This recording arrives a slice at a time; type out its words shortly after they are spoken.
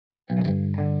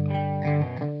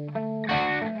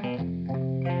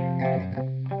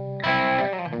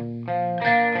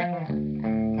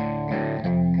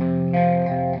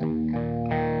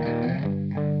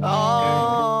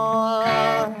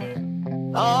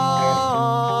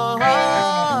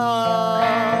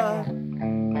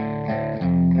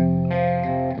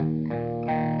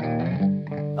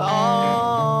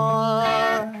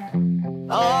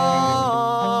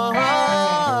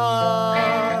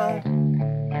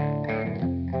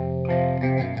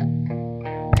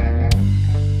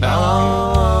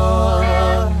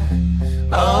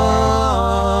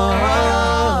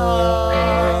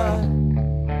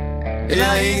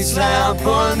La Isla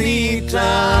Bonita.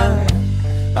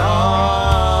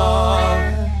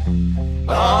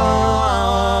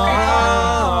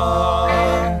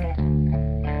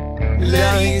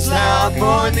 La Isla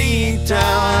Bonita.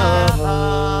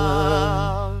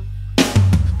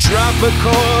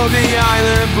 Tropical, the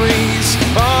island breeze,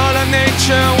 all of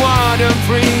nature, water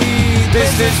free.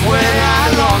 This is where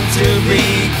I long to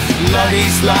be, La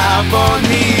Isla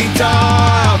Bonita.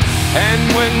 And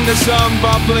when the sun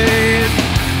bubbling,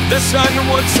 the sun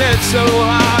would set so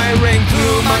high, ring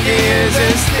through my ears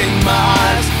and sting my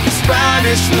heart,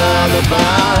 Spanish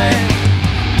lullaby.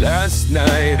 Last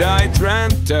night I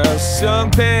dreamt of San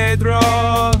Pedro,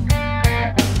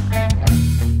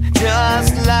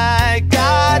 just like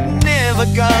I'd never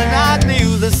gone. I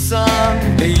knew the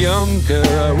sun, the young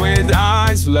girl with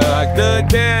eyes like the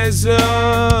desert.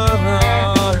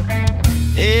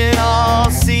 It all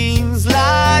seems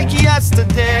like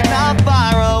yesterday, not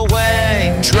far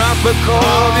away.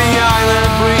 Tropical, the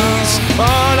island breeze,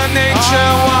 all of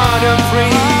nature, water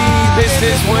free. This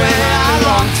is where I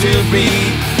long to be,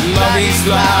 La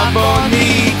Isla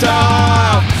Bonita.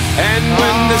 And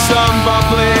when the sun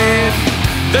bubbling,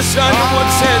 the sun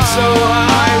would set so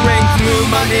high, ring through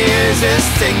my ears and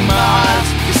sting my heart,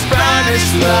 the Spanish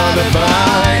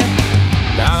lullaby.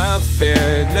 I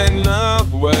fell in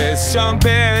love with San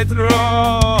Pedro.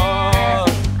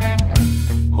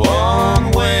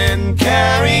 Warm wind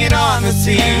carried on the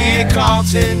sea, it called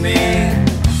to me.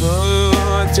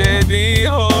 Oh, te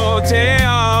digo, te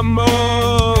amo.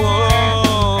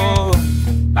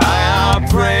 I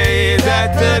pray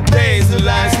that the days that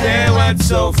last, they went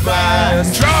so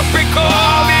fast. Tropical,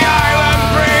 the island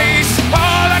breeze,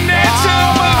 all the nature,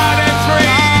 water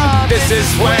free. This is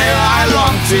where I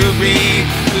long to be,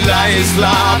 La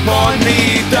Isla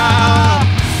Bonita.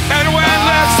 And when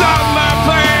the summer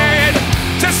played,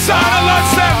 the sunlight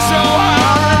set so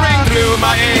high, ring through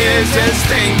my ears and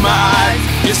sting my eyes,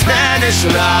 your Spanish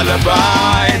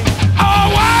lullaby.